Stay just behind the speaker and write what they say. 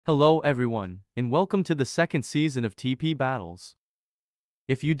Hello everyone, and welcome to the second season of TP Battles.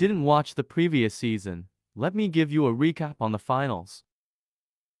 If you didn't watch the previous season, let me give you a recap on the finals.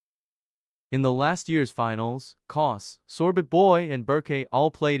 In the last year's finals, Kos, Sorbet Boy and Berkay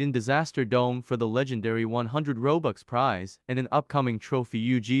all played in Disaster Dome for the legendary 100 Robux prize and an upcoming trophy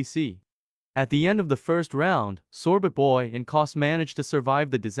UGC. At the end of the first round, Sorbet Boy and Kos managed to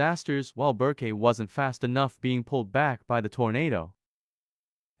survive the disasters while Berkay wasn't fast enough, being pulled back by the tornado.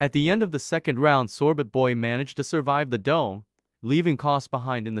 At the end of the second round, Sorbet Boy managed to survive the dome, leaving Kos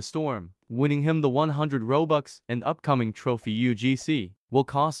behind in the storm, winning him the 100 Robux and upcoming trophy UGC. Will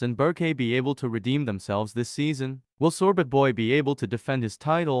Kos and Berkay be able to redeem themselves this season? Will Sorbet Boy be able to defend his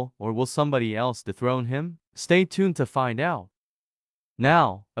title, or will somebody else dethrone him? Stay tuned to find out.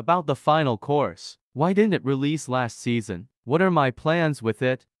 Now, about the final course. Why didn't it release last season? What are my plans with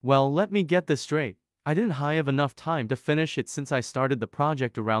it? Well, let me get this straight. I didn't have enough time to finish it since I started the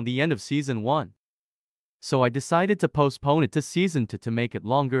project around the end of Season 1. So I decided to postpone it to Season 2 to make it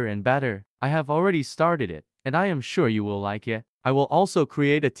longer and better. I have already started it, and I am sure you will like it. I will also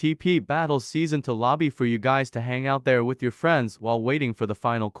create a TP Battles Season 2 lobby for you guys to hang out there with your friends while waiting for the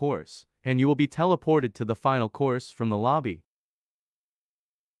final course, and you will be teleported to the final course from the lobby.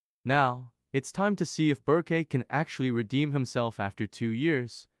 Now, it's time to see if Berkay can actually redeem himself after 2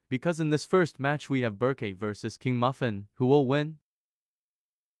 years. Because in this first match we have Berkay versus King Muffin, who will win?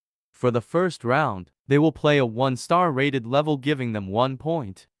 For the first round, they will play a 1-star rated level giving them 1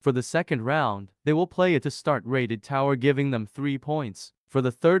 point. For the second round, they will play a 2-star rated tower giving them 3 points. For the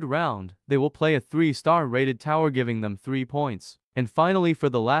third round, they will play a 3-star rated tower giving them 3 points. And finally for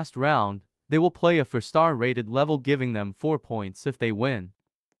the last round, they will play a 4-star rated level giving them 4 points if they win.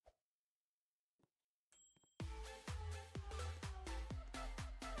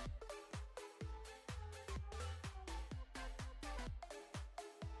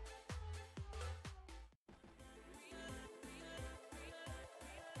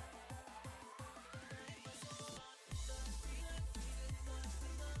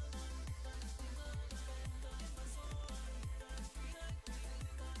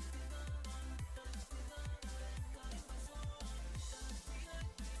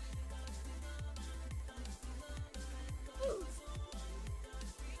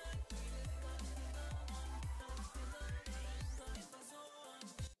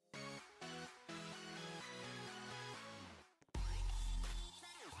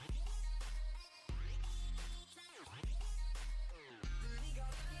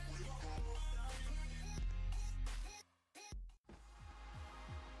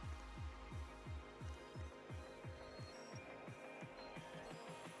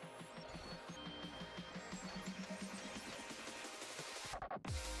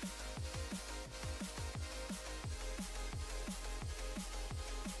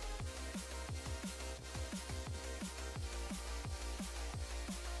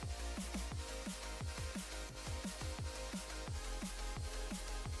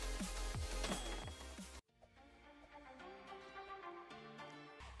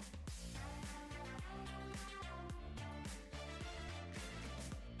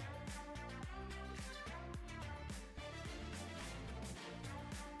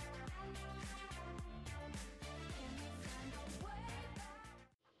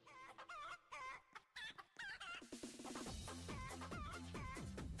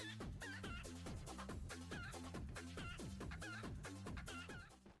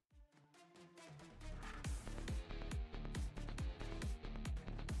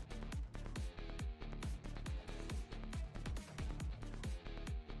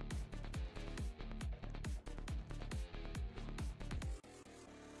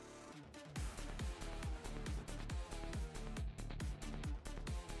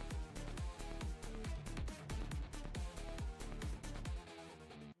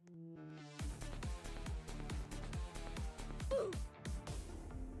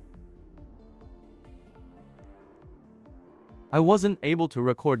 I wasn't able to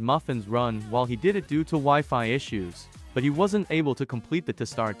record Muffin's run while he did it due to Wi-Fi issues, but he wasn't able to complete the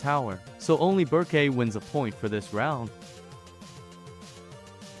 2-star tower, so only Berkay wins a point for this round.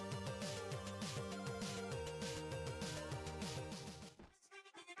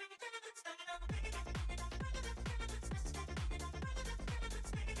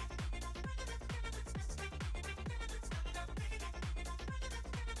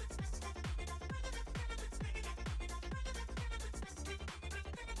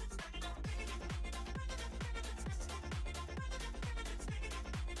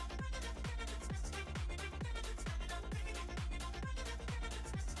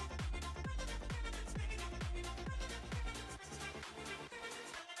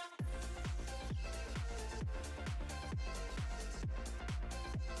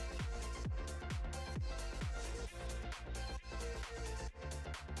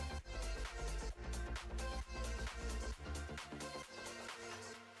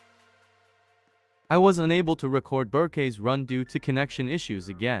 I was unable to record Berkay's run due to connection issues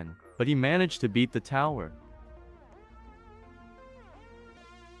again, but he managed to beat the tower.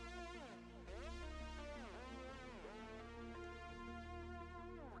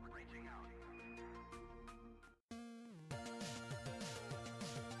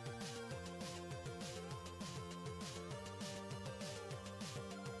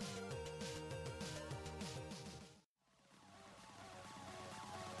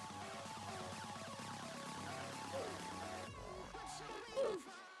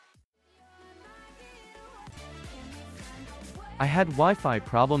 I had Wi-Fi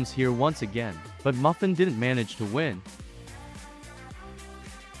problems here once again, but Muffin didn't manage to win.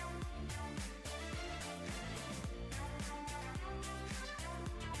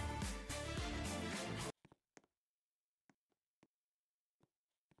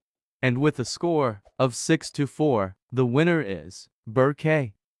 And with a score of 6-4, the winner is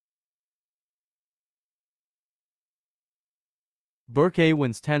Berkay. Berkay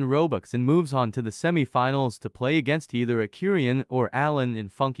wins 10 Robux and moves on to the semi-finals to play against either Akurian or Alan in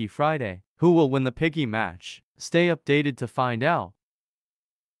Funky Friday. Who will win the piggy match? Stay updated to find out.